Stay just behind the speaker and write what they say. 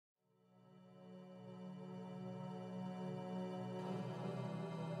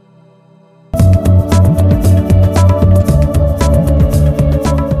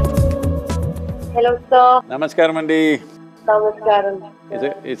Hello, sir. Namaskaram, Andi. Namaskaram.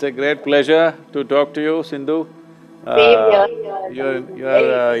 It's a great pleasure to talk to you, Sindhu. Same here.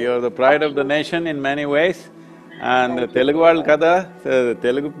 You're the pride of the nation in many ways. And Telugu వాళ్ళు కదా,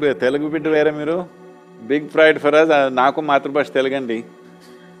 తెలుగు బిడ్డ వేరే మీరు. Big pride for us. నాకు మాతృభాష తెలుగండి.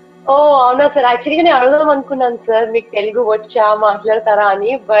 Oh, అవునా sir. Actually నేను అడగదాం అనుకున్నాను సార్, మీకు తెలుగు వచ్చా మాట్లాడతారా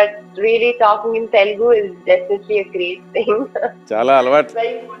అని, but really talking in Telugu is definitely a great thing. చాలా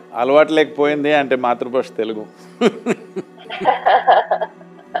అలవాటు లేకపోయింది అంటే మాతృభాష తెలుగు.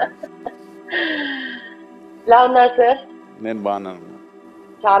 ఎలా ఉన్నారు సార్? నేను బాగున్నాను.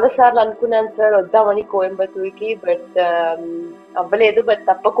 చాలా సార్లు అనుకున్నాను సార్ వద్దామని కోయంబత్తూర్కి, బట్ అవ్వలేదు. బట్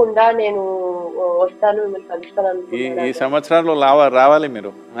తప్పకుండా నేను వస్తాను, మిమ్మల్ని కలుస్తాను అనుకుంటున్నాను. ఈ సంవత్సరాల్లో రావాలి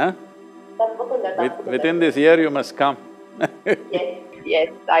మీరు. తప్పకుండా. With in this year you must come. Yes,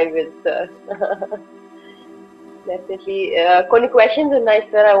 I will, sir. Definitely. కొన్ని questions ఉన్నాయి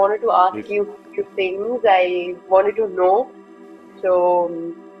sir. I wanted to ask you few things. I wanted to know. So,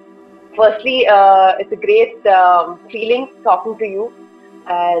 firstly, it's a great feeling talking to you.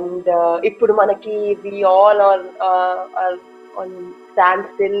 And ఇప్పుడు మనకి we all are on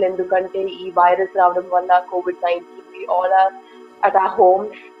standstill ఎందుకంటే ఈ virus రావడం వల్ల COVID-19, we all are at our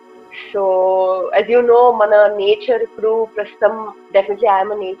homes. So as you know, mana nature ఇప్పుడు ప్రస్తుతం definitely I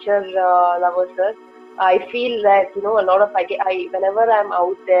am a nature lover, sir. I feel that a lot of I whenever I'm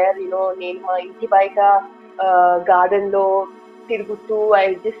out there, నేను మా ఇంటి బయట garden లో తిరుగుతూ, I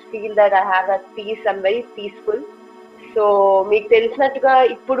just feel that I have that peace. I'm very peaceful. So మీకు తెలిసినట్టుగా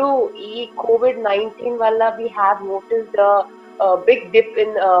ఇప్పుడు ఈ COVID-19 వల్ల we have noticed a big dip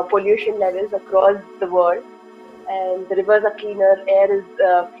in pollution levels across the world, and the rivers are cleaner, air is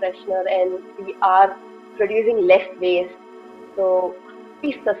freshener, and we are producing less waste. So we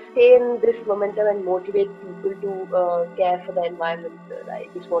sustain this momentum and motivate people to care for the environment, sir. I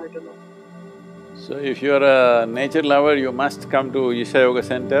just wanted to know. So if you're a nature lover, you must come to Isha Yoga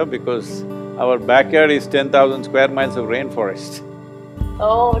Center because our backyard is 10,000 square miles of rainforest.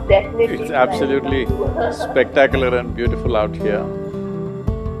 Oh, definitely. It's absolutely spectacular and beautiful out here.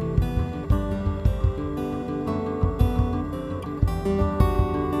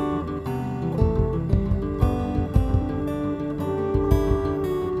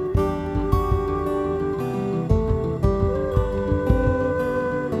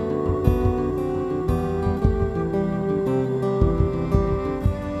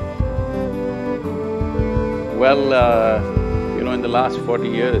 Well, in the last 40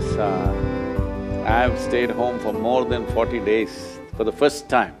 years, I have stayed home for more than 40 days for the first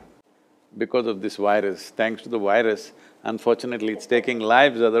time because of this virus. Thanks to the virus, unfortunately it's taking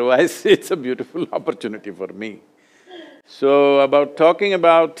lives, otherwise it's a beautiful opportunity for me. So, talking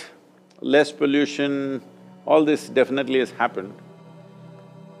about less pollution, all this definitely has happened.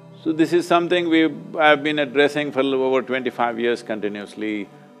 So this is something I've been addressing for over 25 years continuously.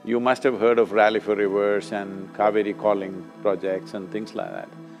 You must have heard of Rally for Rivers and Kaveri Calling projects and things like that.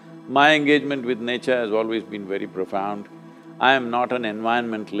 My engagement with nature has always been very profound. I am not an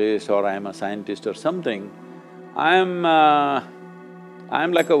environmentalist or I am a scientist or something. I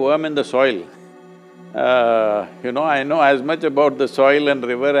am like a worm in the soil. I know as much about the soil and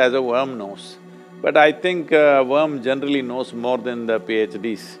river as a worm knows. But I think a worm generally knows more than the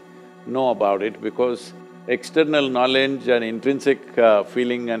PhDs know about it, because external knowledge and intrinsic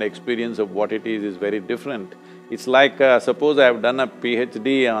feeling and experience of what it is very different. It's like, suppose I have done a PhD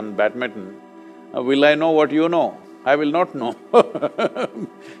on badminton, will I know what you know? I will not know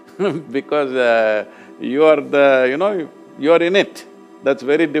because you are in it, that's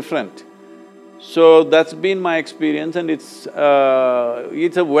very different. So that's been my experience, and it's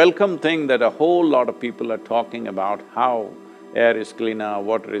a welcome thing that a whole lot of people are talking about how air is cleaner,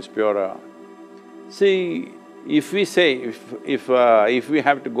 water is purer. See, if we say… if we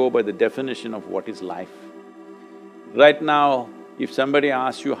have to go by the definition of what is life, right now, if somebody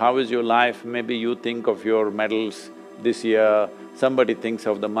asks you, how is your life, maybe you think of your medals this year, somebody thinks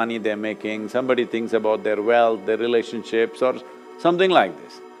of the money they're making, somebody thinks about their wealth, their relationships or something like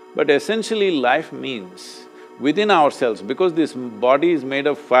this. But essentially, life means within ourselves, because this body is made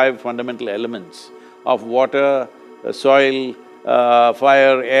of 5 fundamental elements of water, soil,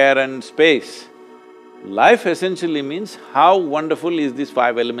 fire, air and space. Life essentially means how wonderful is these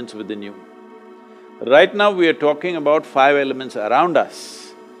 5 elements within you. Right now we are talking about 5 elements around us.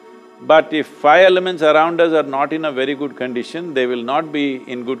 But if 5 elements around us are not in a very good condition, they will not be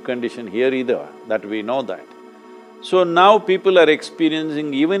in good condition here either, that we know that. So now people are experiencing,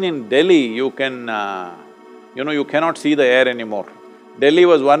 even in Delhi, you cannot see the air anymore. Delhi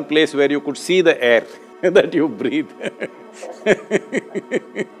was one place where you could see the air that you breathe.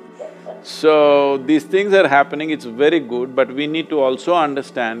 So, these things are happening, it's very good, but we need to also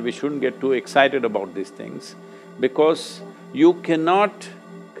understand we shouldn't get too excited about these things because you cannot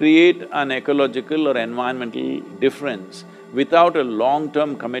create an ecological or environmental difference without a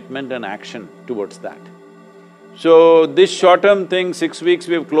long-term commitment and action towards that. So, this short-term thing, 6 weeks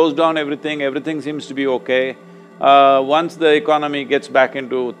we've closed down everything seems to be okay. Once the economy gets back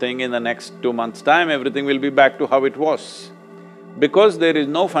into thing in the next 2 months' time, everything will be back to how it was. Because there is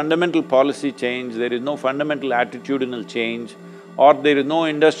no fundamental policy change, there is no fundamental attitudinal change, or there is no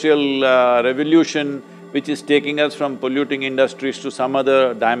industrial revolution which is taking us from polluting industries to some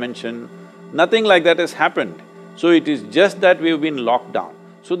other dimension, nothing like that has happened. So it is just that we've been locked down.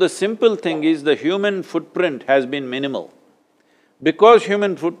 So the simple thing is the human footprint has been minimal. Because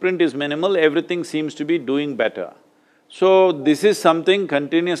human footprint is minimal, everything seems to be doing better. So this is something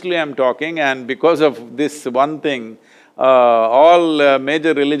continuously I'm talking, and because of this one thing, all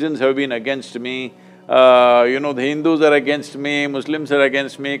major religions have been against me. The Hindus are against me, Muslims are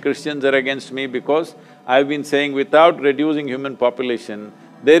against me, Christians are against me, because I've been saying without reducing human population,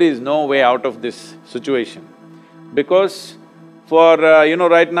 there is no way out of this situation. Because for…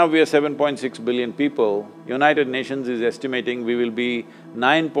 right now we are 7.6 billion people, United Nations is estimating we will be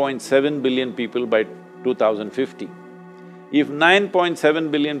 9.7 billion people by 2050. If 9.7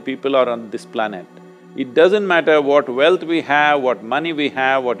 billion people are on this planet, it doesn't matter what wealth we have, what money we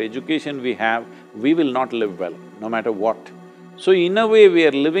have, what education we have, we will not live well, no matter what. So in a way, we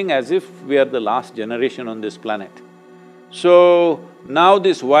are living as if we are the last generation on this planet. So now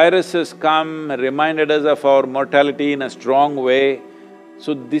this virus has come, reminded us of our mortality in a strong way.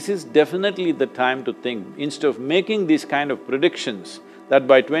 So this is definitely the time to think, instead of making these kind of predictions that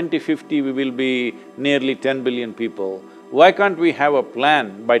by 2050 we will be nearly 10 billion people, why can't we have a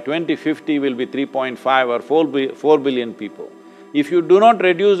plan, by 2050 we'll be 3.5 or 4 billion people? If you do not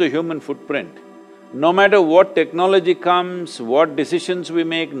reduce the human footprint, no matter what technology comes, what decisions we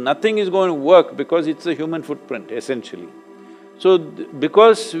make, nothing is going to work because it's a human footprint, essentially. So,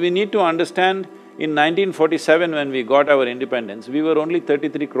 because we need to understand, in 1947 when we got our independence, we were only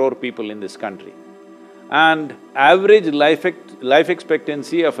 33 crore people in this country. And average life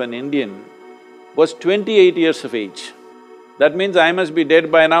expectancy of an Indian was 28 years of age. That means I must be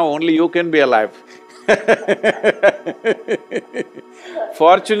dead by now, only you can be alive.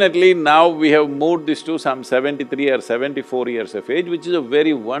 Fortunately, now we have moved this to some 73 or 74 years of age, which is a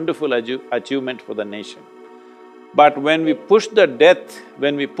very wonderful achievement for the nation. But when we push the death,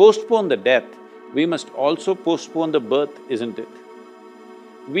 when we postpone the death, we must also postpone the birth, isn't it?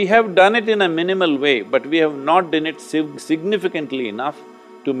 We have done it in a minimal way, but we have not done it significantly enough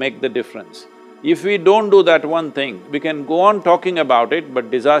to make the difference. If we don't do that one thing, we can go on talking about it,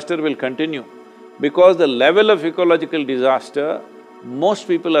 but disaster will continue. Because the level of ecological disaster, most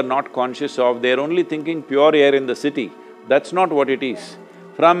people are not conscious of, they're only thinking pure air in the city. That's not what it is.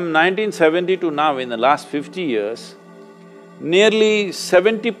 From 1970 to now, in the last 50 years, nearly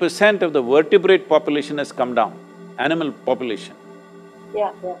 70% of the vertebrate population has come down, animal population.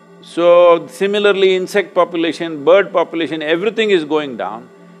 Yeah. So, similarly, insect population, bird population, everything is going down.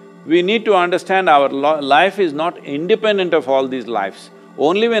 We need to understand our life is not independent of all these lives.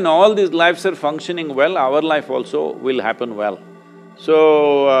 Only when all these lives are functioning well, our life also will happen well.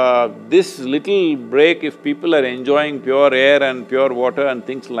 So, this little break, if people are enjoying pure air and pure water and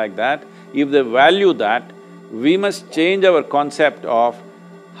things like that, if they value that, we must change our concept of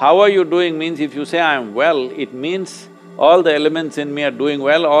how are you doing means if you say I am well, it means all the elements in me are doing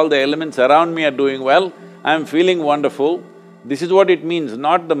well, all the elements around me are doing well, I am feeling wonderful. This is what it means,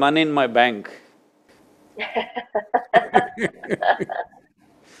 not the money in my bank.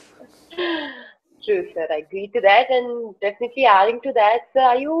 True, sir. I agree to that, and definitely adding to that, sir,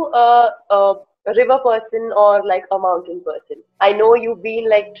 are you a river person or like a mountain person? I know you've been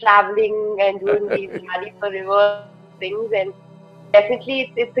like traveling and doing these rally for river things, and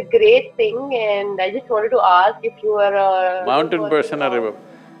definitely it's a great thing. And I just wanted to ask if you are a Mountain river person person or or… river…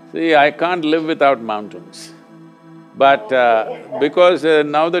 See, I can't live without mountains. But because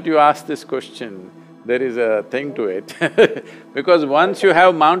now that you ask this question, there is a thing to it because once you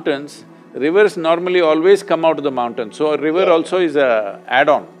have mountains, rivers normally always come out of the mountain, so a river also is a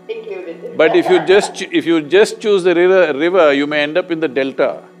add-on. included. But if you just choose the river, you may end up in the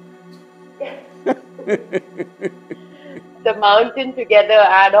delta. The mountain together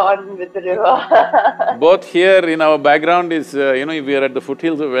add on with the river. Both here in our background is, we are at the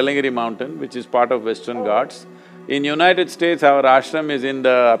foothills of Wellingiri mountain, which is part of Western Ghats. In United States, our ashram is in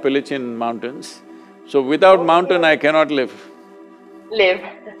the Appalachian Mountains. So without mountain, I cannot live. Live.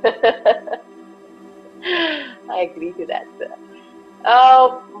 I agree to that, sir.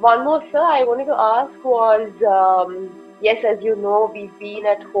 One more, sir, I wanted to ask was, yes, as you know, we've been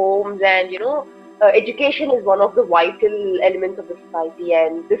at homes and, education is one of the vital elements of the society,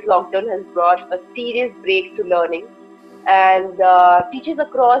 and this lockdown has brought a serious break to learning. And teachers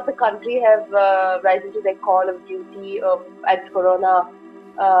across the country have risen to their call of duty as Corona,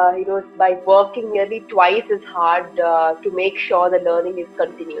 by working nearly twice as hard to make sure the learning is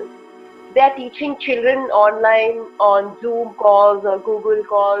continuous. They are teaching children online on Zoom calls or Google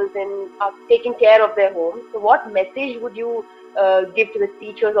calls and are taking care of their homes. So, what message would you give to the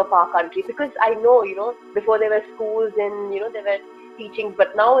teachers of our country? Because I know, before there were schools and there were teaching,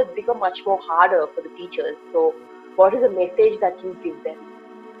 but now it's become much more harder for the teachers. So, what is the message that you give them?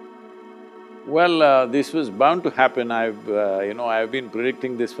 Well, this was bound to happen. I've been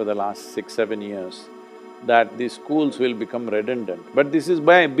predicting this for the last 6, 7 years, that the schools will become redundant. But this has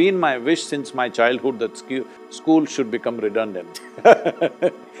been my wish since my childhood, that school should become redundant.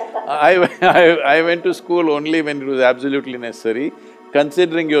 I went to school only when it was absolutely necessary.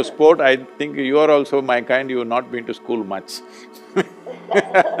 Considering your sport, I think you are also my kind, you have not been to school much.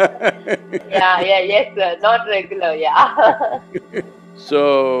 Yes, sir. Not regular, yeah.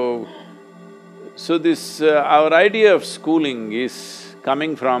 So this… our idea of schooling is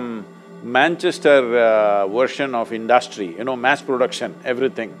coming from Manchester version of industry, mass production,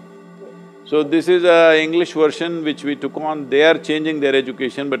 everything. So this is a English version which we took on. They are changing their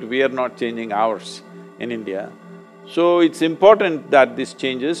education, but we are not changing ours in India. So it's important that this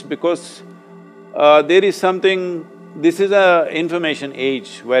changes, because there is something… this is a information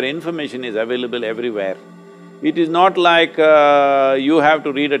age where information is available everywhere. It is not like you have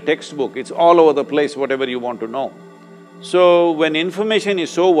to read a textbook, it's all over the place, whatever you want to know. So when information is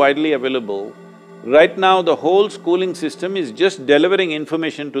so widely available, right now the whole schooling system is just delivering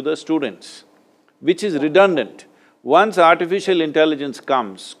information to the students, which is redundant. Once artificial intelligence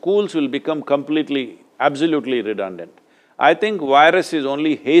comes, schools will become completely, absolutely redundant. I think virus is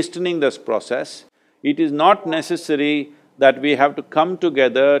only hastening this process. It is not necessary that we have to come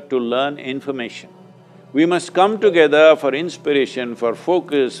together to learn information. We must come together for inspiration, for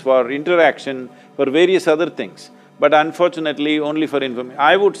focus, for interaction, for various other things. But unfortunately, only for information.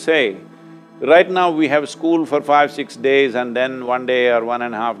 I would say, right now we have school for 5, 6 days and then 1 day or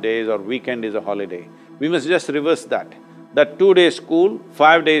 1.5 days or weekend is a holiday. We must just reverse that. That 2 days school,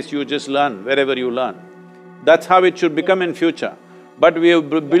 5 days you just learn wherever you learn. That's how it should become in future. But we have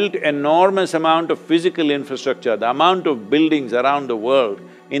built enormous amount of physical infrastructure, the amount of buildings around the world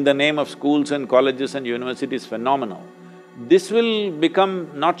in the name of schools and colleges and universities is phenomenal. This will become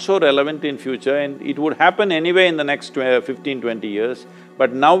not so relevant in future, and it would happen anyway in the next 15, 20 years.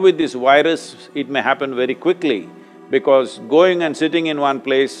 But now with this virus, it may happen very quickly, because going and sitting in one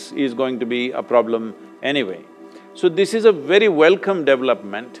place is going to be a problem anyway. So this is a very welcome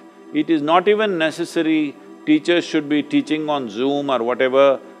development. It is not even necessary teachers should be teaching on Zoom or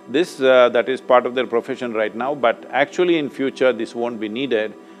whatever, that is part of their profession right now, but actually in future this won't be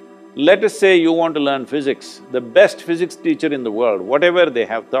needed. Let us say you want to learn physics, the best physics teacher in the world, whatever they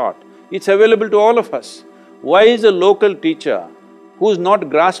have taught, it's available to all of us. Why is a local teacher who's not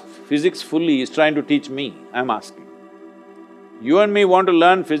grasped physics fully is trying to teach me, I'm asking. You and me want to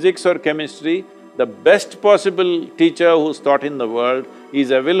learn physics or chemistry, the best possible teacher who's taught in the world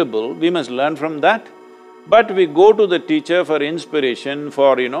is available, we must learn from that. But we go to the teacher for inspiration,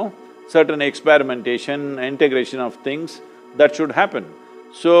 for, certain experimentation, integration of things, that should happen.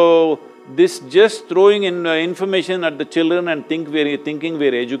 So, this just throwing in information at the children and thinking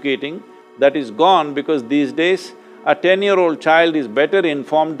we're educating, that is gone, because these days a 10-year-old child is better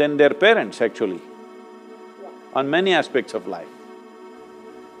informed than their parents actually, on many aspects of life.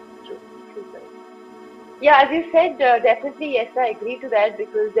 Yeah, as you said, definitely yes, I agree to that,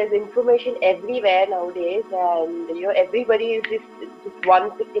 because there's information everywhere nowadays, and everybody is just one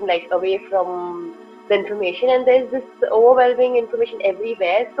second away from the information, and there's this overwhelming information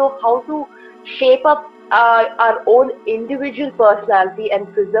everywhere. So how to shape up our own individual personality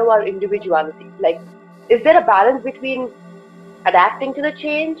and preserve our individuality? Is there a balance between adapting to the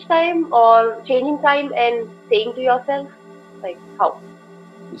changing time and staying to yourself? How?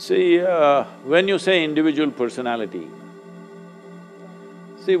 See, when you say individual personality,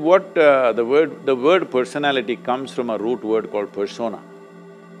 see what… the word personality comes from a root word called persona.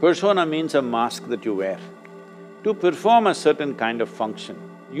 Persona means a mask that you wear. To perform a certain kind of function,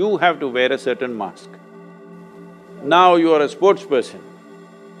 you have to wear a certain mask. Now you are a sports person.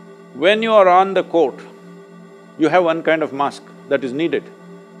 When you are on the court, you have one kind of mask that is needed.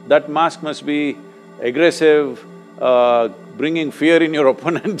 That mask must be aggressive, bringing fear in your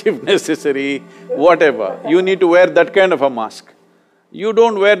opponent if necessary, whatever. You need to wear that kind of a mask. You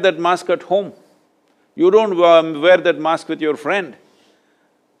don't wear that mask at home. You don't wear that mask with your friend.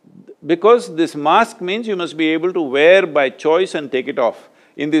 Because this mask means you must be able to wear by choice and take it off.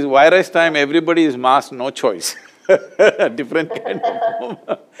 In this virus time, everybody is masked, no choice. Different kind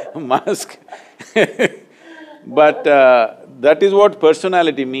of mask. But that is what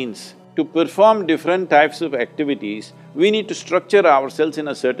personality means. To perform different types of activities, we need to structure ourselves in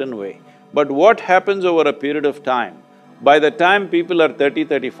a certain way. But what happens over a period of time, by the time people are 30,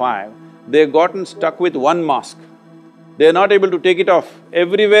 35, they've gotten stuck with one mask. They're not able to take it off.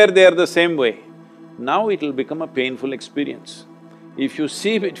 Everywhere they are the same way. Now it'll become a painful experience. If you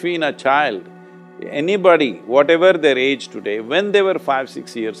see between a child, anybody, whatever their age today, when they were 5,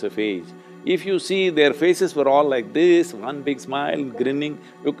 6 years of age, if you see their faces were all like this, one big smile, grinning,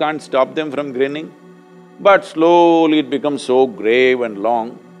 you can't stop them from grinning. But slowly it becomes so grave and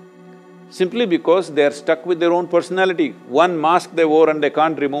long, simply because they are stuck with their own personality. One mask they wore and they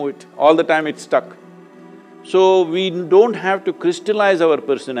can't remove it, all the time it's stuck. So we don't have to crystallize our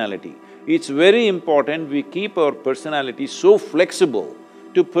personality. It's very important we keep our personality so flexible.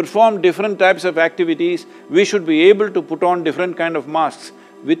 To perform different types of activities, we should be able to put on different kind of masks.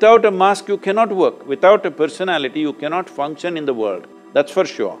 Without a mask, you cannot work. Without a personality, you cannot function in the world, that's for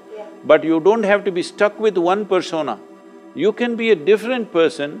sure. Yeah. But you don't have to be stuck with one persona. You can be a different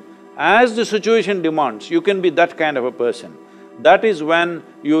person as the situation demands, you can be that kind of a person. That is when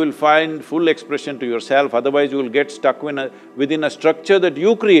you will find full expression to yourself, otherwise you will get stuck within a structure that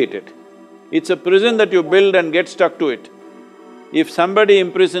you created. It's a prison that you build and get stuck to it. If somebody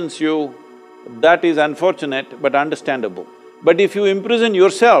imprisons you, that is unfortunate but understandable. But if you imprison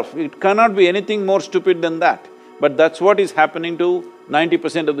yourself, it cannot be anything more stupid than that. But that's what is happening to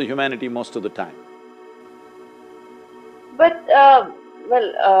 90% of the humanity most of the time. But,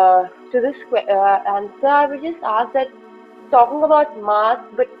 to this answer, I would just ask that, talking about mask,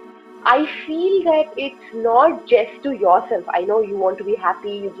 but I feel that it's not just to yourself. I know you want to be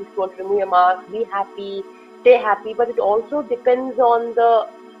happy, you just want to remove your mask, be happy, stay happy, but it also depends on the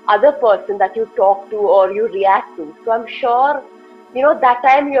other person that you talk to or you react to. So I'm sure, that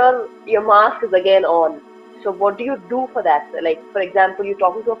time your mask is again on. So what do you do for that? Like, for example, you're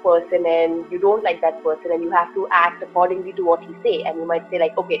talking to a person and you don't like that person and you have to act accordingly to what he say, and you might say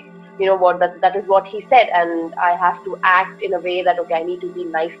like, okay, you know what, that is what he said and I have to act in a way that, okay, I need to be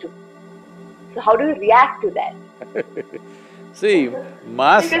nice to him. So how do you react to that? See,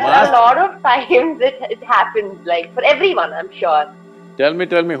 mask… Because a lot of times it happens, like, for everyone, I'm sure. Tell me,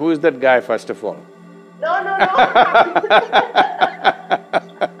 who is that guy first of all? No.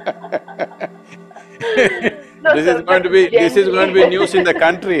 No, This is going to be news in the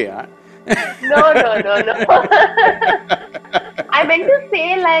country, huh? No. I meant to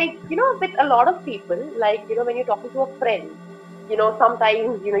say, like, with a lot of people, like, when you're talking to a friend,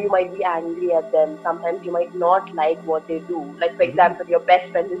 sometimes, you might be angry at them, sometimes you might not like what they do. Like, for example, your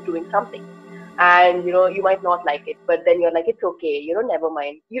best friend is doing something and, you might not like it, but then you're like, it's okay, never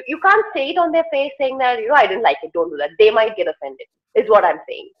mind. You can't say it on their face saying that, I didn't like it, don't do that. They might get offended, is what I'm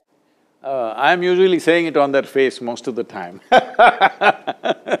saying. I'm usually saying it on their face most of the time.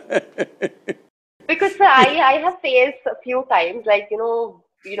 Because I have faced a few times, like,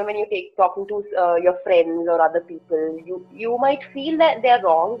 when you talking to your friends or other people, you might feel that they're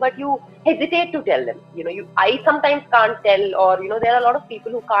wrong, but you hesitate to tell them. I sometimes can't tell, or there are a lot of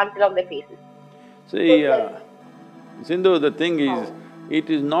people who can't tell on their faces. See, Sindhu, the thing is, it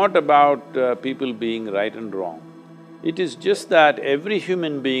is not about people being right and wrong. It is just that every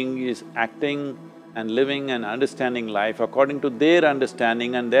human being is acting and living and understanding life according to their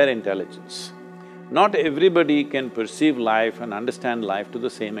understanding and their intelligence. Not everybody can perceive life and understand life to the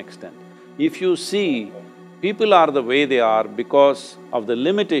same extent. If you see, people are the way they are because of the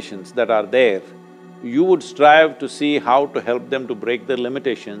limitations that are there, you would strive to see how to help them to break their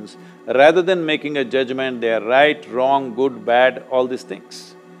limitations rather than making a judgment, they are right, wrong, good, bad, all these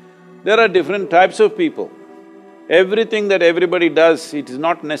things. There are different types of people. Everything that everybody does, it is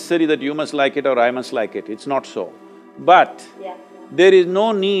not necessary that you must like it or I must like it, it's not so. But there is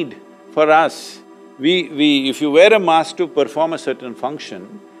no need for us… if you wear a mask to perform a certain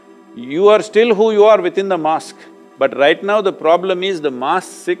function, you are still who you are within the mask. But right now the problem is the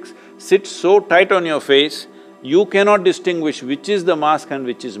mask sits so tight on your face, you cannot distinguish which is the mask and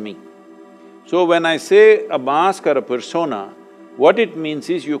which is me. So when I say a mask or a persona, what it means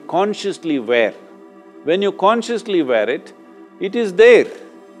is you consciously wear. When you consciously wear it, it is there.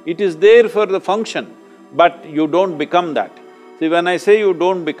 It is there for the function, but you don't become that. See, when I say you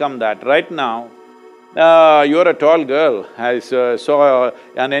don't become that, right now, you're a tall girl. I saw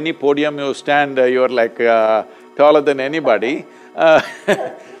on any podium you stand, you're like taller than anybody. Uh,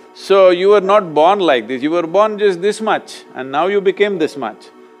 so you were not born like this, you were born just this much and now you became this much.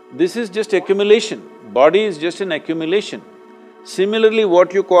 This is just accumulation, body is just an accumulation. Similarly,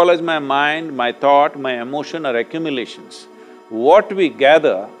 what you call as my mind, my thought, my emotion are accumulations. What we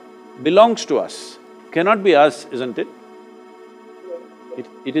gather belongs to us, cannot be us, isn't it?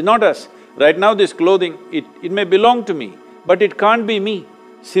 It is not us. Right now this clothing, it may belong to me, but it can't be me.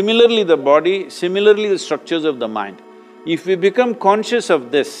 Similarly the body, similarly the structures of the mind. If we become conscious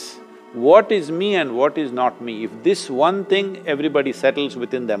of this, what is me and what is not me, if this one thing everybody settles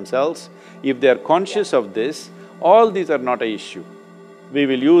within themselves, if they are conscious of this, all these are not an issue. We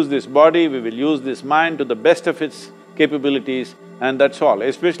will use this body, we will use this mind to the best of its capabilities and that's all.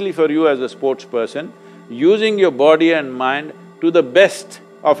 Especially for you as a sports person, using your body and mind to the best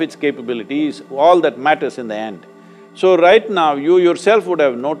of its capabilities, all that matters in the end. So right now, you yourself would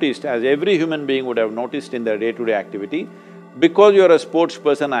have noticed, as every human being would have noticed in their day-to-day activity, because you're a sports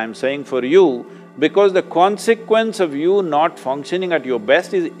person, I'm saying for you, because the consequence of you not functioning at your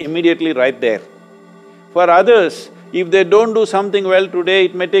best is immediately right there. For others, if they don't do something well today,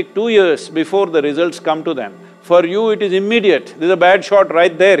 it may take 2 years before the results come to them. For you, it is immediate. There's a bad shot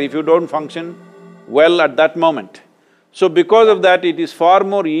right there if you don't function well at that moment. So because of that, it is far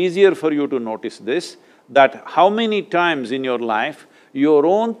more easier for you to notice this, that how many times in your life, your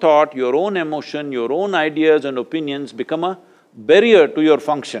own thought, your own emotion, your own ideas and opinions become a barrier to your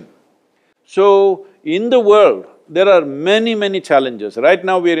function. So, in the world, there are many challenges. Right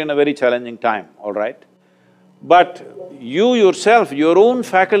now, we are in a very challenging time, all right? But you yourself, your own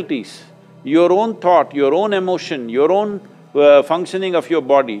faculties, your own thought, your own emotion, your own functioning of your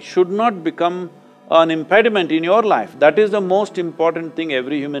body should not become an impediment in your life. That is the most important thing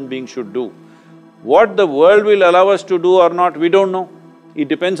every human being should do. What the world will allow us to do or not, we don't know. It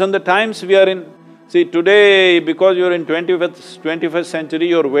depends on the times we are in. See, today, because you're in 21st century,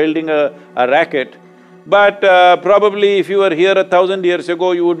 you're wielding a racket. But probably if you were here 1,000 years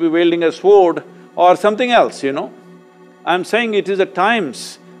ago, you would be wielding a sword or something else, you know. I'm saying it is the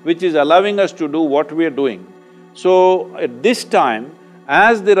times which is allowing us to do what we are doing. So, at this time,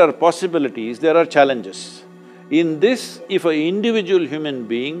 as there are possibilities, there are challenges. In this, if an individual human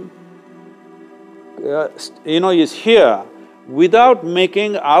being, is here, without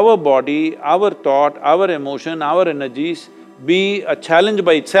making our body, our thought, our emotion, our energies be a challenge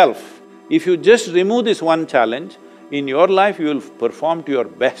by itself, if you just remove this one challenge, in your life you will perform to your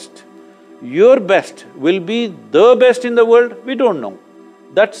best. Your best will be the best in the world, we don't know.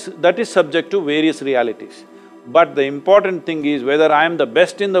 That is subject to various realities. But the important thing is whether I am the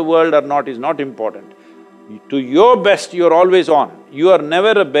best in the world or not is not important. To your best, you're always on. You are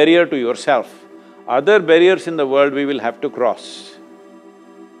never a barrier to yourself. Other barriers in the world we will have to cross.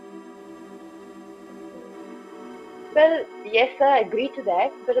 Well, yes sir, I agree to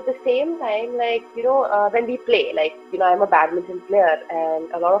that, but at the same time, like, when we play, like, I'm a badminton player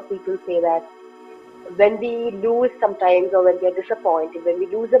and a lot of people say that when we lose sometimes or when we are disappointed, when we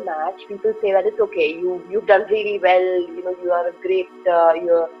lose a match, people say that it's okay, you've done really well, you are a great,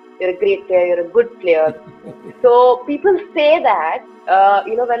 you're a great player, you're a good player. So people say that,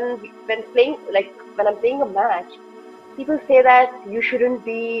 when playing, like when I'm playing a match, people say that you shouldn't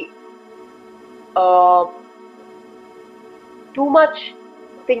be too much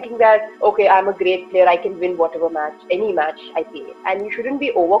thinking that, okay, I'm a great player, I can win whatever match, any match I play. And you shouldn't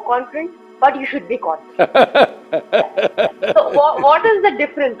be overconfident, but you should be confident. So what is the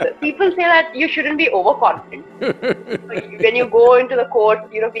difference? People say that you shouldn't be overconfident. When you go into the court,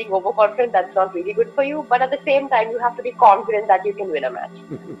 being overconfident, that's not really good for you. But at the same time, you have to be confident that you can win a match.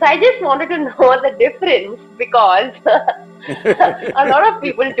 So I just wanted to know the difference because a lot of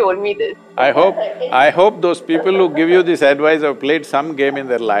people told me this. I hope those people who give you this advice have played some game in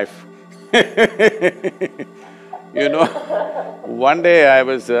their life. One day I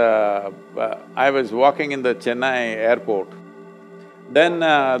was walking in the Chennai airport. Then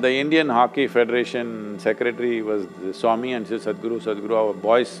the Indian Hockey Federation secretary saw me and said, Sadhguru, our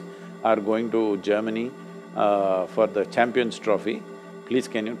boys are going to Germany for the Champions Trophy. Please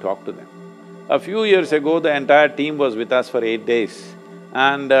can you talk to them? A few years ago, the entire team was with us for 8 days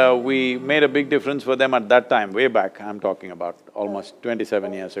and we made a big difference for them at that time, way back, I'm talking about almost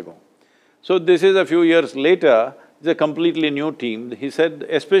 27 years ago. So this is a few years later, it's a completely new team. He said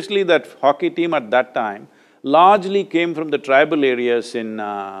especially that hockey team at that time largely came from the tribal areas in,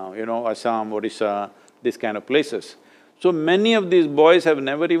 Assam, Odisha, these kind of places. So many of these boys have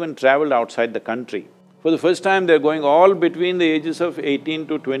never even traveled outside the country. For the first time, they're going all between the ages of 18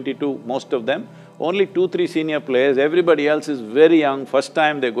 to 22, most of them. Only 2-3 senior players, everybody else is very young, first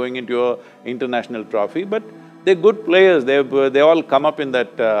time they're going into an international trophy, but They're good players, they all come up in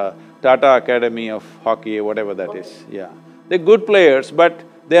that Tata Academy of Hockey, whatever that is, yeah. They're good players, but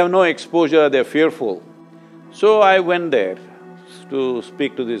they have no exposure, they're fearful. So I went there to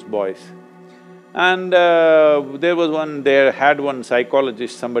speak to these boys. And there was one… they had one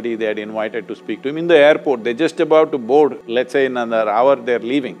psychologist, somebody they had invited to speak to him in the airport. They're just about to board, let's say in another hour they're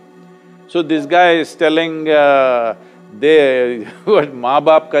leaving. So this guy is telling, they… what, maa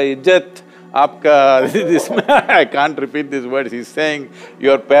baap ka izzat, aapka… this… I can't repeat these words, he's saying,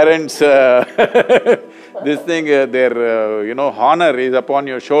 your parents… this thing, their honor is upon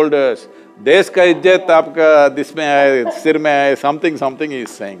your shoulders. Desh ka izzat aapka this mein hai, sir mein hai, something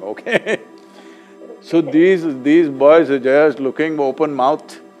he's saying, okay? So these boys are just looking open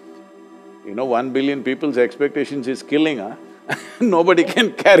mouth. 1 billion people's expectations is killing, huh? Nobody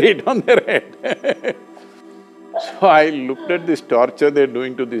can carry it on their head. So I looked at this torture they're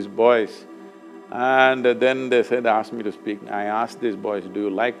doing to these boys, and then they said… asked me to speak. I asked these boys, do you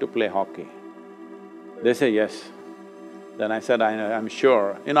like to play hockey? They say yes. Then I said, I'm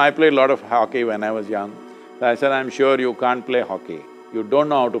sure… I played a lot of hockey when I was young. So I said, I'm sure you can't play hockey, you don't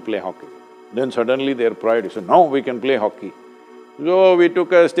know how to play hockey. Then suddenly their pride said, no, we can play hockey. So we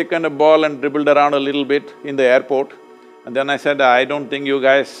took a stick and a ball and dribbled around a little bit in the airport. And then I said, I don't think you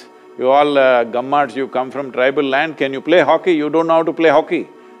guys… you all gummards, you come from tribal land, can you play hockey? You don't know how to play hockey.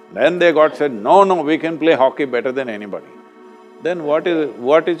 Then they got said, no, we can play hockey better than anybody. Then what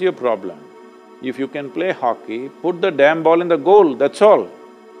is your problem? If you can play hockey, put the damn ball in the goal, that's all.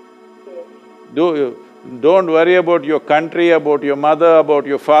 Don't worry about your country, about your mother, about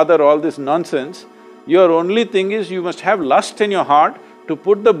your father, all this nonsense. Your only thing is you must have lust in your heart to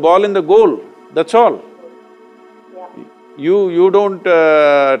put the ball in the goal, that's all. Yeah. You don't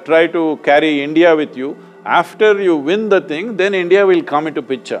try to carry India with you. After you win the thing, then India will come into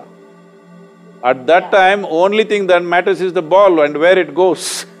picture. At that time, only thing that matters is the ball and where it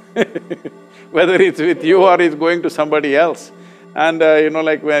goes whether it's with you or it's going to somebody else. And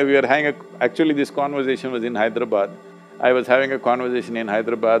like when we were having actually this conversation was in Hyderabad. I was having a conversation in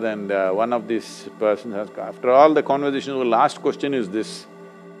Hyderabad and one of these persons asked, after all the conversation, the last question is this: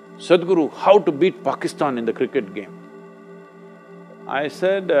 Sadhguru, how to beat Pakistan in the cricket game? I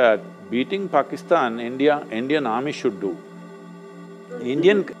said, beating Pakistan, Indian army should do.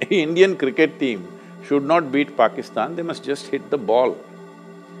 Indian cricket team should not beat Pakistan, they must just hit the ball.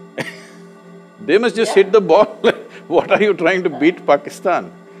 They must just hit the ball. What are you trying to beat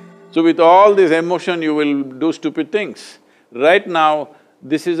Pakistan? So with all this emotion, you will do stupid things. Right now,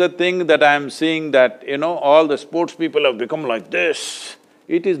 this is a thing that I am seeing that, all the sports people have become like this.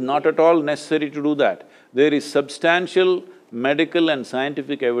 It is not at all necessary to do that. There is substantial medical and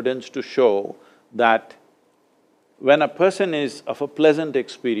scientific evidence to show that when a person is of a pleasant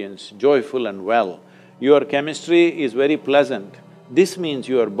experience, joyful and well, your chemistry is very pleasant. This means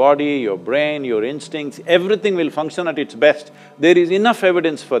your body, your brain, your instincts, everything will function at its best. There is enough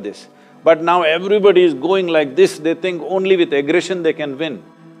evidence for this. But now everybody is going like this, they think only with aggression they can win.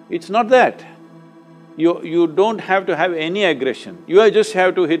 It's not that. You don't have to have any aggression. You just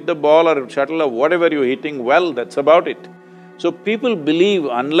have to hit the ball or shuttle or whatever you're hitting well, that's about it. So people believe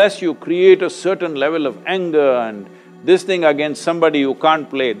unless you create a certain level of anger and this thing against somebody you can't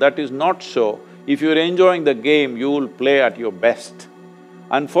play, that is not so. If you're enjoying the game, you will play at your best.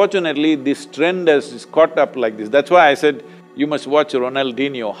 Unfortunately, this trend is caught up like this. That's why I said, you must watch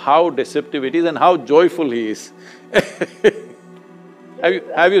Ronaldinho, how deceptive it is and how joyful he is.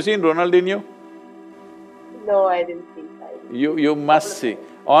 Have you seen Ronaldinho? No, I didn't see that. You must see.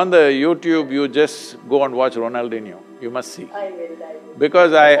 On the YouTube, you just go and watch Ronaldinho, you must see. I will.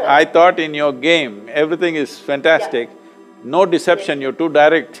 Because I thought in your game, everything is fantastic. Yeah. No deception, you're too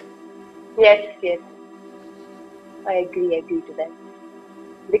direct. Yes. I agree to that.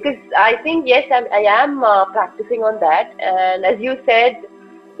 Because I think, yes, I am practicing on that, and as you said,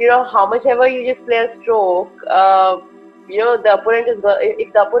 how much ever you just play a stroke, the opponent is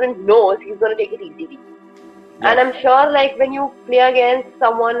if the opponent knows, he's gonna take it easily. Yeah. And I'm sure like when you play against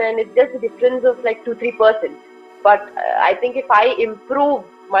someone and it's just a difference of like 2–3%. But I think if I improve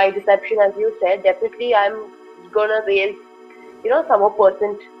my deception, as you said, definitely I'm gonna raise, some more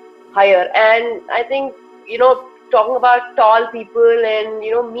percent higher. And I think, talking about tall people and,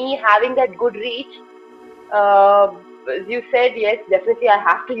 me having that good reach, as you said, yes, definitely I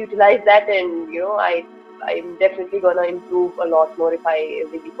have to utilize that, and, I'm definitely gonna improve a lot more if I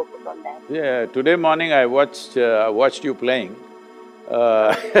really focus on that. Yeah, today morning I watched you playing.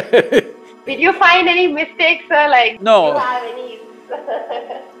 Did you find any mistakes, sir? Like, no. Do you have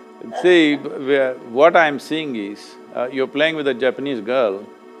any… See, what I'm seeing is, you're playing with a Japanese girl.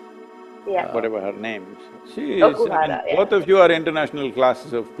 Yeah. whatever her name is. She is… I mean, Okuhara, yeah. both of you are international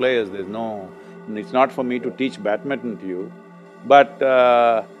classes of players, there's no… It's not for me to teach badminton to you,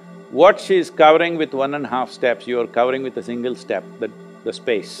 but what she's covering with 1.5 steps, you're covering with a single step, the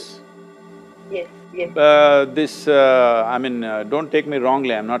space. Yes, yes. I mean, don't take me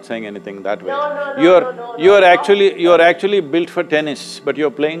wrongly, I'm not saying anything that way. No, no, no, no, no, no, You're actually built for tennis, but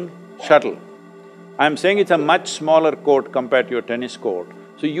you're playing shuttle. I'm saying it's a much smaller court compared to your tennis court.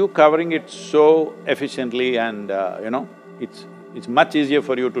 So you covering it so efficiently and it's much easier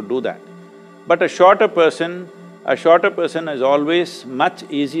for you to do that. But a shorter person is always much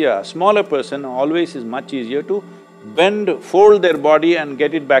easier, a smaller person always is much easier to bend, fold their body and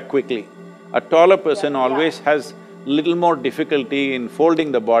get it back quickly. A taller person always has little more difficulty in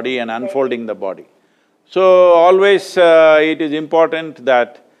folding the body and unfolding the body. So always it is important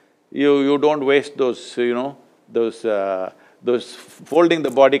that you don't waste those, those folding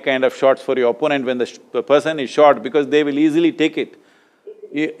the body kind of shots for your opponent when the person is short, because they will easily take it.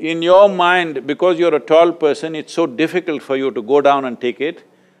 In your mind, because you're a tall person, it's so difficult for you to go down and take it.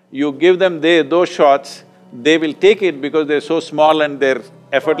 You give them those shots, they will take it because they're so small and they're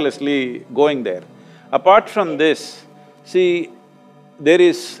effortlessly going there. Apart from this, see,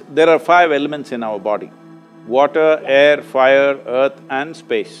 there are 5 elements in our body: water, air, fire, earth and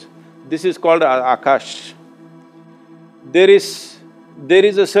space. This is called Akash. There is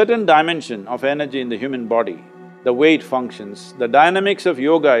a certain dimension of energy in the human body, the way it functions. The dynamics of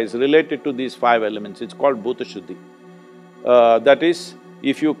yoga is related to these 5 elements, it's called Bhuta Shuddhi. That is,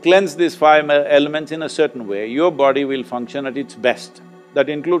 if you cleanse these 5 elements in a certain way, your body will function at its best. That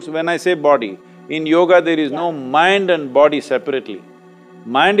includes… when I say body, in yoga there is no mind and body separately.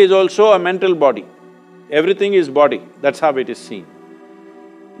 Mind is also a mental body. Everything is body, that's how it is seen.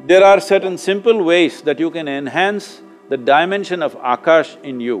 There are certain simple ways that you can enhance the dimension of Akash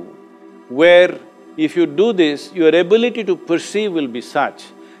in you, where if you do this, your ability to perceive will be such,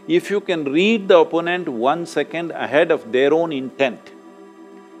 if you can read the opponent 1 second ahead of their own intent,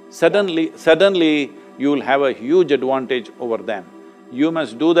 suddenly you will have a huge advantage over them. You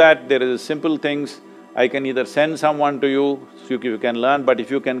must do that. There is simple things. I can either send someone to you, so you can learn, but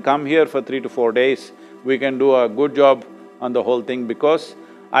if you can come here for 3 to 4 days, we can do a good job on the whole thing, because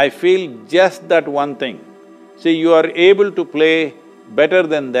I feel just that one thing. See, you are able to play better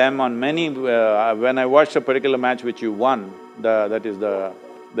than them on many… when I watched a particular match which you won, that is the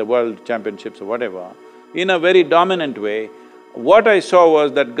world championships or whatever, in a very dominant way, what I saw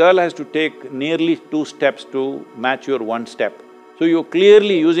was that girl has to take nearly 2 steps to match your 1 step. So you're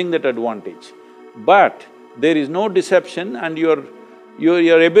clearly using that advantage. But there is no deception, and your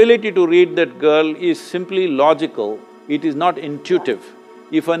ability to read that girl is simply logical, it is not intuitive.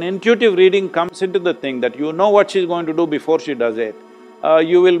 If an intuitive reading comes into the thing that you know what she's going to do before she does it,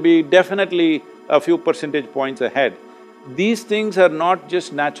 you will be definitely a few percentage points ahead. These things are not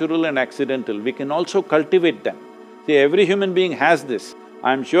just natural and accidental, we can also cultivate them. See, every human being has this.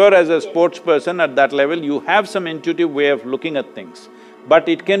 I'm sure as a sports person at that level, you have some intuitive way of looking at things, but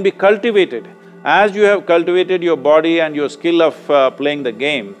it can be cultivated. As you have cultivated your body and your skill of playing the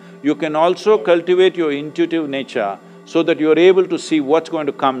game, you can also cultivate your intuitive nature so that you're able to see what's going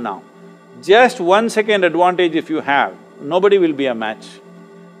to come now. Just 1 second advantage if you have, nobody will be a match.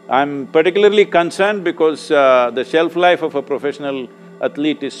 I'm particularly concerned because the shelf life of a professional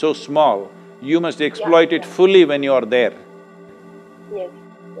athlete is so small, you must exploit it fully when you are there. Yes,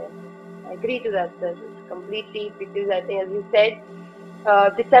 yes, I agree to that, sir, completely, because I think, as you said,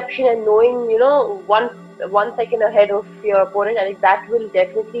 deception and knowing, one second ahead of your opponent, I think that will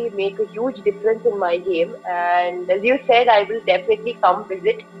definitely make a huge difference in my game. And as you said, I will definitely come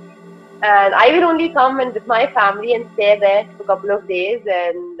visit. And I will only come and with my family and stay there for a couple of days,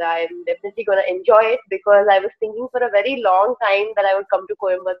 and I'm definitely gonna enjoy it, because I was thinking for a very long time that I would come to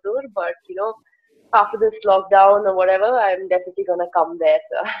Coimbatore, but after this lockdown or whatever, I'm definitely gonna come there.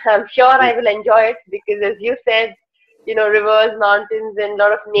 So I'm sure I will enjoy it, because as you said, rivers, mountains, and a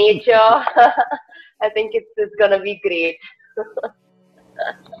lot of nature. I think it's gonna be great.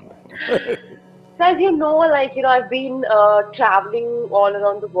 So as you know, I've been traveling all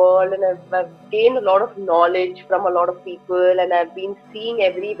around the world, and I've gained a lot of knowledge from a lot of people, and I've been seeing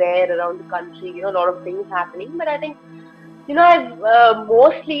everywhere around the country, a lot of things happening. But I think,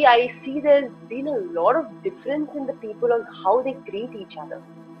 mostly I see there's been a lot of difference in the people on how they treat each other.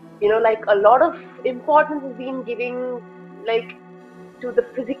 A lot of importance is being given, to the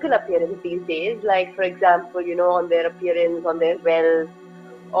physical appearance these days. Like, for example, on their appearance, on their wealth,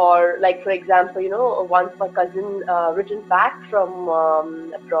 or like, for example, once my cousin returned back from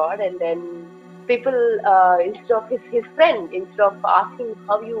abroad, and then people, instead of his friend, instead of asking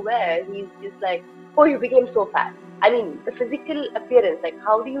how you were, he's just like, oh, you became so fat. I mean, the physical appearance, like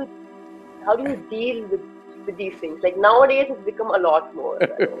how do you deal with these things? Like nowadays it's become a lot more.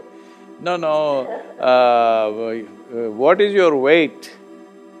 No, no, what is your weight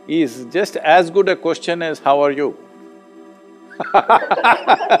is just as good a question as how are you?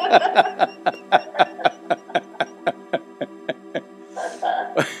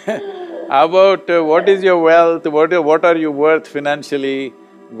 How about what is your wealth, what are you worth financially?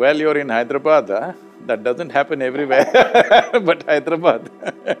 Well, you're in Hyderabad, huh? That doesn't happen everywhere, but Hyderabad.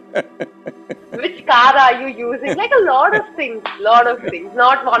 Which car are you using? Like a lot of things,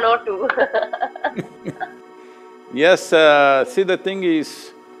 not one or two. Yes, see the thing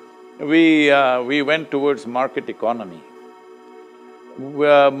is, we went towards market economy.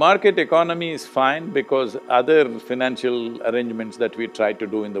 Market economy is fine because other financial arrangements that we tried to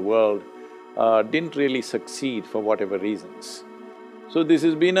do in the world didn't really succeed for whatever reasons. So this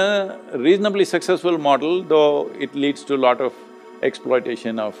has been a reasonably successful model, though it leads to a lot of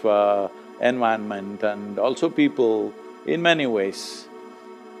exploitation of environment and also people in many ways.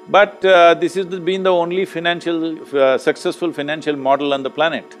 But this has been the only successful financial model on the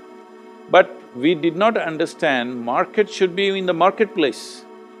planet. But we did not understand market should be in the marketplace.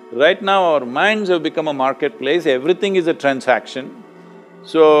 Right now our minds have become a marketplace, everything is a transaction.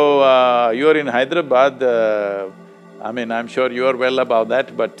 So, you're in Hyderabad, I mean, I'm sure you're well about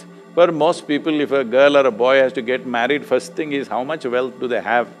that, but for most people, if a girl or a boy has to get married, first thing is how much wealth do they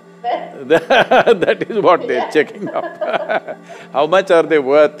have? That is what they're checking up. How much are they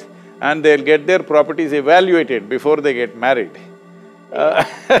worth? And they'll get their properties evaluated before they get married.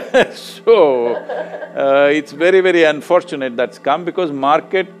 So, it's very, very unfortunate that's come because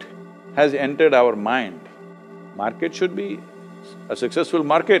market has entered our mind. Market should be a successful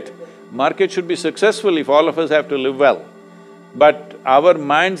market. Market should be successful if all of us have to live well. But our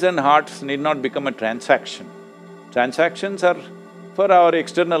minds and hearts need not become a transaction. Transactions are for our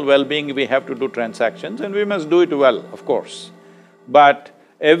external well-being, we have to do transactions and we must do it well, of course. But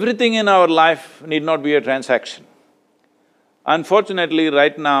everything in our life need not be a transaction. Unfortunately,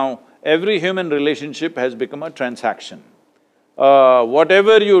 right now, every human relationship has become a transaction.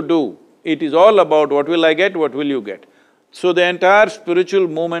 Whatever you do, it is all about what will I get, what will you get. So the entire spiritual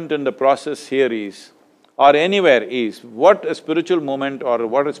movement in the process here is, or anywhere is, what a spiritual movement or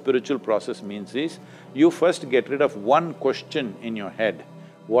what a spiritual process means is, you first get rid of one question in your head.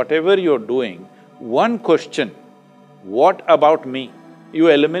 Whatever you're doing, one question, what about me? You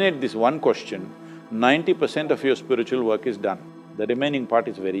eliminate this one question, 90% of your spiritual work is done. The remaining part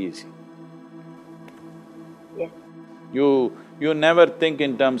is very easy. Yes. You never think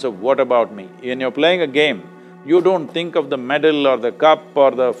in terms of what about me. When you're playing a game, you don't think of the medal or the cup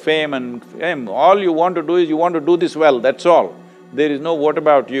or the fame and fame. All you want to do is you want to do this well, that's all. There is no what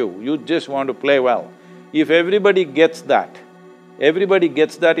about you, you just want to play well. If everybody gets that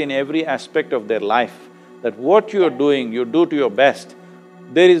in every aspect of their life, that what you're doing, you do to your best,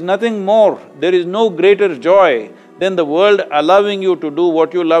 there is nothing more, there is no greater joy than the world allowing you to do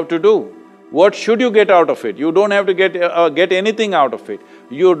what you love to do. What should you get out of it? You don't have to get anything out of it.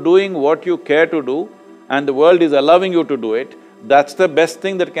 You're doing what you care to do and the world is allowing you to do it. That's the best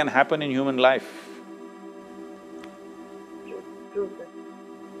thing that can happen in human life. True, sir.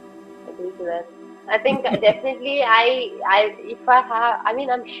 I agree to that. I think definitely I mean,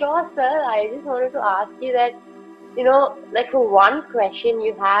 I'm sure, sir, I just wanted to ask you that, like for one question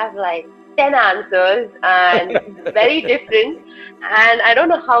you have like 10 answers and very different, and I don't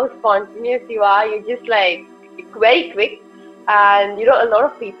know how spontaneous you are, you're just like very quick, and a lot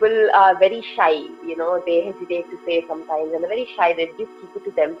of people are very shy, they hesitate to say sometimes and they're very shy, they just keep it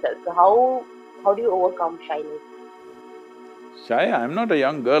to themselves. So how do you overcome shyness? Shy? I'm not a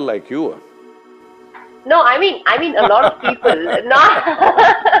young girl like you. No, I mean a lot of people. Not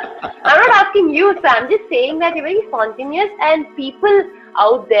I'm not asking you, sir. I'm just saying that you're very spontaneous, and people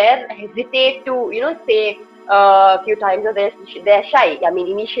out there hesitate to, say a few times, or they're shy. I mean,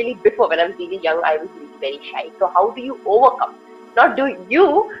 initially, before when I was really young, I was really very shy. So how do you overcome? Not do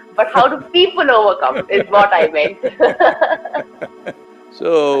you, but how do people overcome? Is what I meant.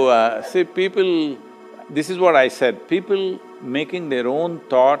 So, see, people… This is what I said, people making their own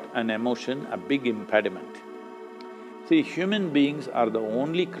thought and emotion a big impediment. See, human beings are the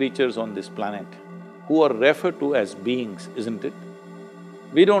only creatures on this planet who are referred to as beings, isn't it?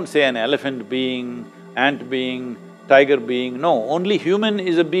 We don't say an elephant being, ant being, tiger being, no, only human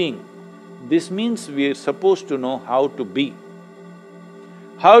is a being. This means we are supposed to know how to be.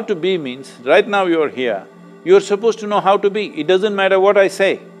 How to be means, right now you're here, you're supposed to know how to be, it doesn't matter what I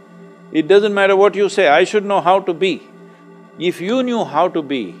say. It doesn't matter what you say, I should know how to be. If you knew how to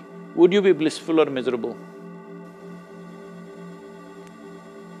be, would you be blissful or miserable?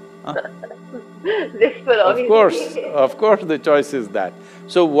 Huh? Blissful, obviously. Of course the choice is that.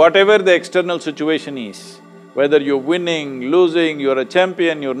 So whatever the external situation is, whether you're winning, losing, you're a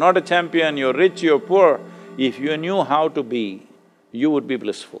champion, you're not a champion, you're rich, you're poor, if you knew how to be, you would be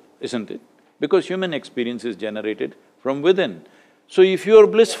blissful, isn't it? Because human experience is generated from within. So if you're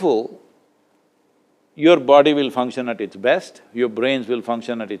blissful, your body will function at its best, your brains will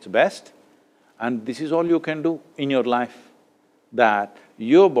function at its best, and this is all you can do in your life. That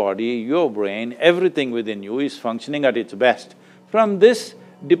your body, your brain, everything within you is functioning at its best. From this,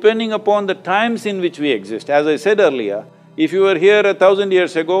 depending upon the times in which we exist, as I said earlier, if you were here 1,000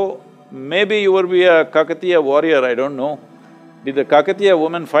 years ago, maybe you would be a Kakatiya warrior, I don't know. Did the Kakatiya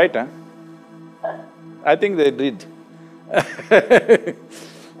women fight, huh? I think they did.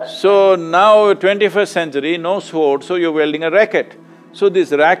 So now 21st century, no sword, so you're wielding a racket. So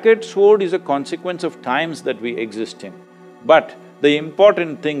this racket, sword is a consequence of times that we exist in. But the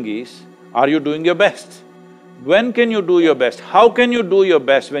important thing is, are you doing your best? When can you do your best? How can you do your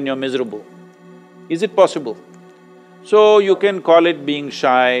best when you're miserable? Is it possible? So you can call it being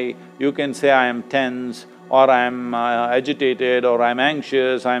shy, you can say I am tense, or I am agitated, or I am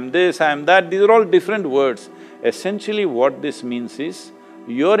anxious, I am this, I am that, these are all different words. Essentially what this means is,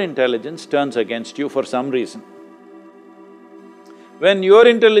 your intelligence turns against you for some reason. When your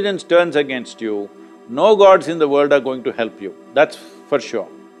intelligence turns against you, no gods in the world are going to help you, that's for sure.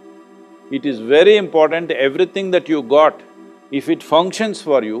 It is very important, everything that you got, if it functions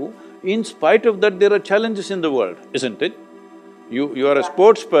for you, in spite of that there are challenges in the world, isn't it? You are a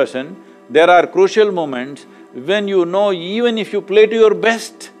sports person, there are crucial moments when you know even if you play to your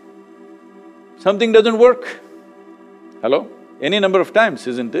best, something doesn't work. Hello? Any number of times,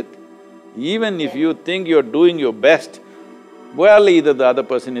 isn't it? Even if you think you're doing your best, well, either the other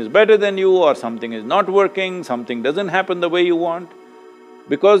person is better than you or something is not working, something doesn't happen the way you want.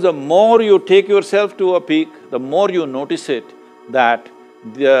 Because the more you take yourself to a peak, the more you notice it that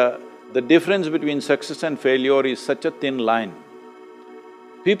the difference between success and failure is such a thin line.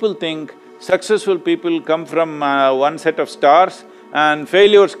 People think successful people come from one set of stars and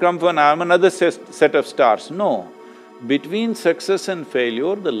failures come from another set of stars. No. Between success and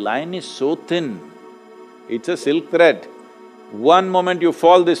failure, the line is so thin, it's a silk thread. One moment you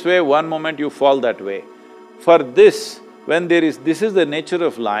fall this way, one moment you fall that way. For this, when this is the nature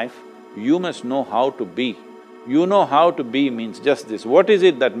of life, you must know how to be. You know how to be means just this. What is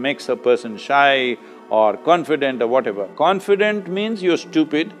it that makes a person shy or confident or whatever? Confident means you're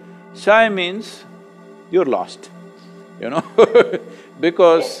stupid, shy means you're lost, you know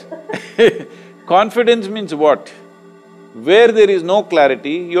because confidence means what? Where there is no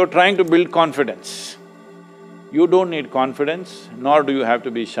clarity, you're trying to build confidence. You don't need confidence, nor do you have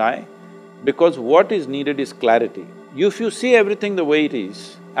to be shy, because what is needed is clarity. If you see everything the way it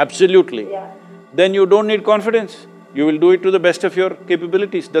is, absolutely, then you don't need confidence. You will do it to the best of your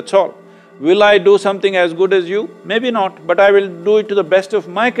capabilities, that's all. Will I do something as good as you? Maybe not, but I will do it to the best of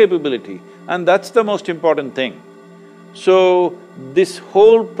my capability, and that's the most important thing. So, this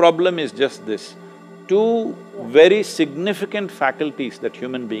whole problem is just this. Two very significant faculties that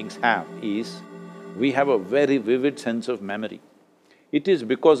human beings have is, we have a very vivid sense of memory. It is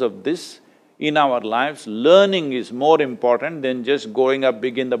because of this, in our lives, learning is more important than just growing up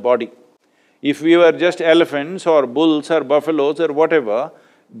big in the body. If we were just elephants or bulls or buffaloes or whatever,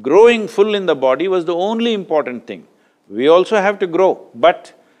 growing full in the body was the only important thing. We also have to grow,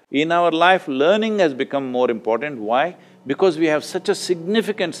 but in our life, learning has become more important. Why? Because we have such a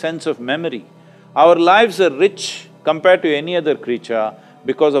significant sense of memory. Our lives are rich compared to any other creature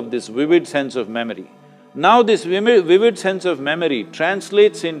because of this vivid sense of memory. Now this vivid sense of memory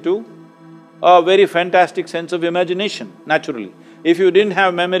translates into a very fantastic sense of imagination, naturally. If you didn't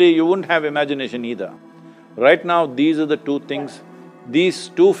have memory, you wouldn't have imagination either. Right now, these are the two things, these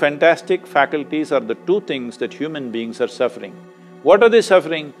two fantastic faculties are the two things that human beings are suffering. What are they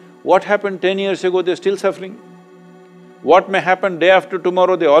suffering? What happened 10 years ago, they're still suffering. What may happen day after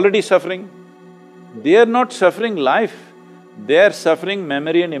tomorrow, they're already suffering. They are not suffering life, they are suffering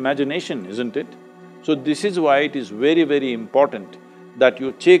memory and imagination, isn't it? So this is why it is very, very important that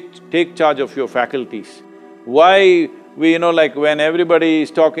you take charge of your faculties. Why like when everybody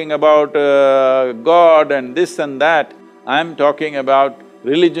is talking about God and this and that, I'm talking about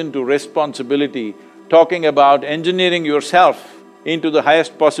religion to responsibility, talking about engineering yourself into the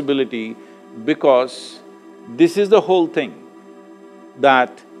highest possibility, because this is the whole thing,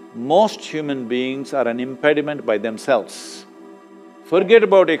 that most human beings are an impediment by themselves. Forget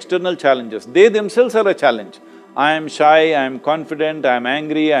about external challenges, they themselves are a challenge. I am shy, I am confident, I am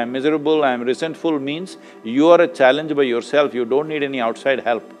angry, I am miserable, I am resentful means you are a challenge by yourself, you don't need any outside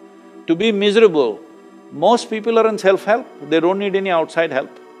help. To be miserable, most people are in self-help, they don't need any outside help.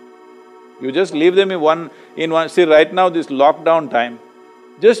 You just leave them in one… See, right now this lockdown time,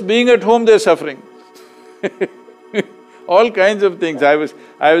 just being at home they're suffering all kinds of things. I was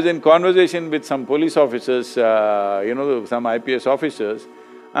in conversation with some police officers, some IPS officers,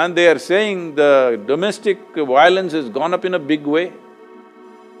 and they are saying the domestic violence has gone up in a big way.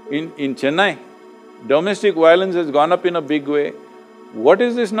 In Chennai, domestic violence has gone up in a big way. What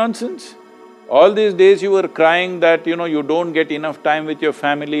is this nonsense? All these days you were crying that, you don't get enough time with your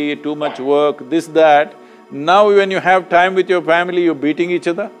family, too much work, this, that. Now when you have time with your family, you're beating each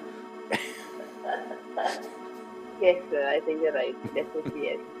other. Yes, sir, I think you're right, definitely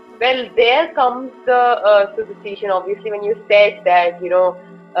yes. Well, there comes the superstition, obviously, when you said that,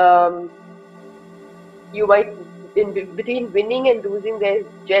 you might… between winning and losing, there's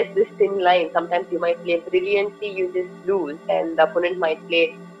just this thin line. Sometimes you might play brilliantly, you just lose, and the opponent might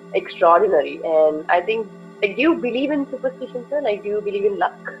play extraordinary. And I think… do you believe in superstition, sir? Do you believe in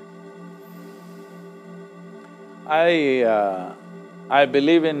luck? I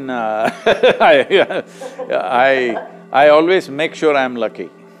believe in… I always make sure I'm lucky.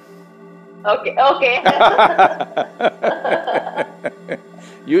 Okay, okay.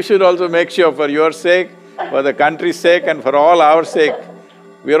 You should also make sure, for your sake, for the country's sake and for all our sake.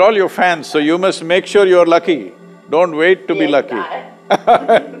 We are all your fans, so you must make sure you're lucky. Don't wait to be lucky.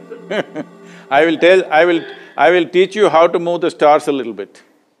 I will teach you how to move the stars a little bit.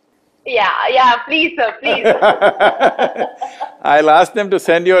 Yeah, please, sir, please. I'll ask them to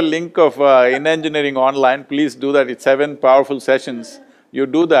send you a link of In Engineering online, please do that, it's 7 powerful sessions. You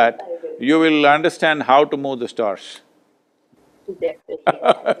do that, you will understand how to move the stars.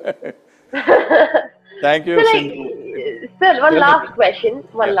 Definitely. Thank you, So Sindhu. sir, one last question.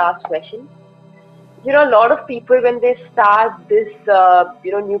 A lot of people, when they start this,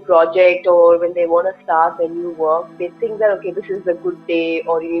 new project, or when they want to start a new work, they think that, okay, this is a good day,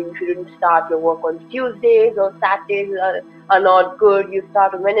 or you shouldn't start your work on Tuesdays, or Saturdays are not good, you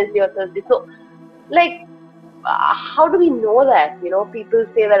start on Wednesday or Thursday. So, how do we know that? People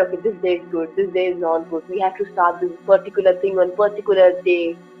say that, okay, this day is good, this day is not good, we have to start this particular thing on particular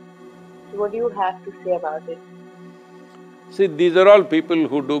day. So what do you have to say about it? See, these are all people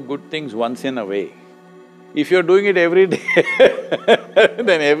who do good things once in a way. If you're doing it every day,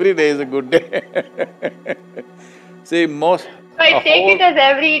 then every day is a good day. See, most… So I take it as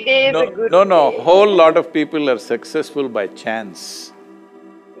every day is a good day. No, whole lot of people are successful by chance.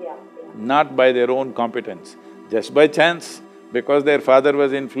 Yeah. Not by their own competence, just by chance. Because their father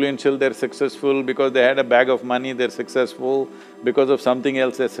was influential, they're successful, because they had a bag of money, they're successful, because of something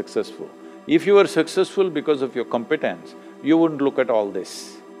else, they're successful. If you are successful because of your competence, you wouldn't look at all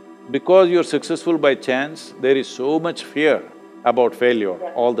this. Because you're successful by chance, there is so much fear about failure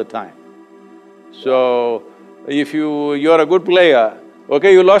all the time. So, if you're a good player,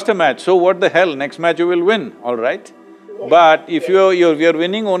 okay, you lost a match, so what the hell, next match you will win, all right? But if you're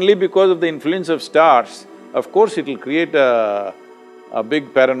winning only because of the influence of stars, of course it'll create a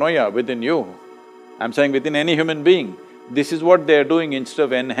big paranoia within you. I'm saying within any human being. This is what they're doing. Instead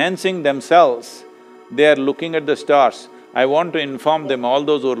of enhancing themselves, they are looking at the stars. I want to inform them, all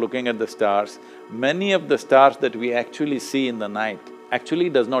those who are looking at the stars, many of the stars that we actually see in the night actually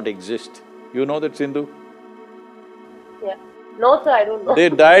does not exist. You know that, Sindhu? Yeah. No, sir, I don't know.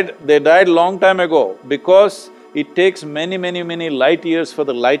 They died long time ago because it takes many light years for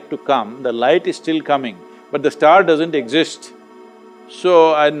the light to come. The light is still coming, but the star doesn't exist.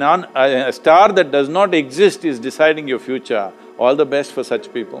 So, a star that does not exist is deciding your future. All the best for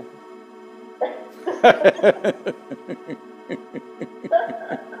such people.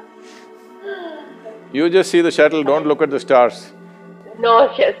 You just see the shuttle, don't look at the stars. No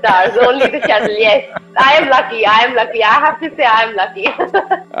stars, only the shuttle, yes. I am lucky, I have to say I am lucky.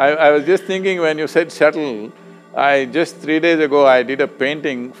 I was just thinking when you said shuttle, just 3 days ago I did a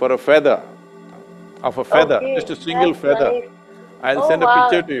painting for a feather, of a feather, Okay, just a single that's feather. nice. I'll Oh, send wow. a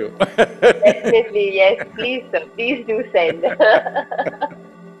picture to you. Definitely, yes, please sir, please do send.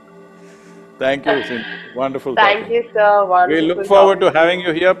 Thank you, Sindhu. Wonderful Thank talking. you, sir, wonderful. We look forward to talking having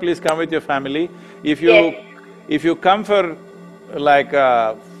you here, please come with your family. Yes. If you come for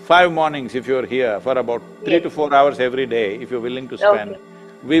 5 mornings, if you're here, for about 3 to 4 hours every day, if you're willing to spend,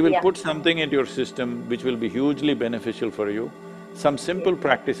 we will put something into your system which will be hugely beneficial for you. Some simple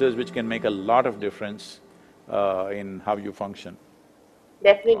practices which can make a lot of difference in how you function.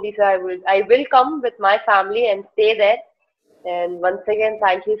 Definitely, sir, I will come with my family and stay there. And once again,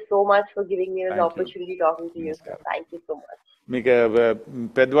 thank you so much for giving me this Thank you. opportunity talking to you, sir. Namaskaram. Thank you so much. మీకు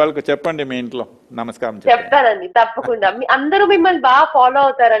పెద్దవాళ్ళకు చెప్పండి మీ ఇంట్లో నమస్కారం చెప్పండి. చెప్తానండి తప్పకుండా. అందరూ మిమ్మల్ని బాగా ఫాలో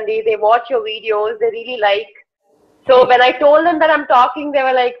అవుతారండి. They watch your videos, they really like. So when I told them that I'm talking, they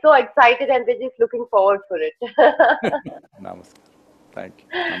were like so excited and they're just looking forward for it. Namaskar. Thank you.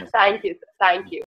 Thank you, sir. Thank you.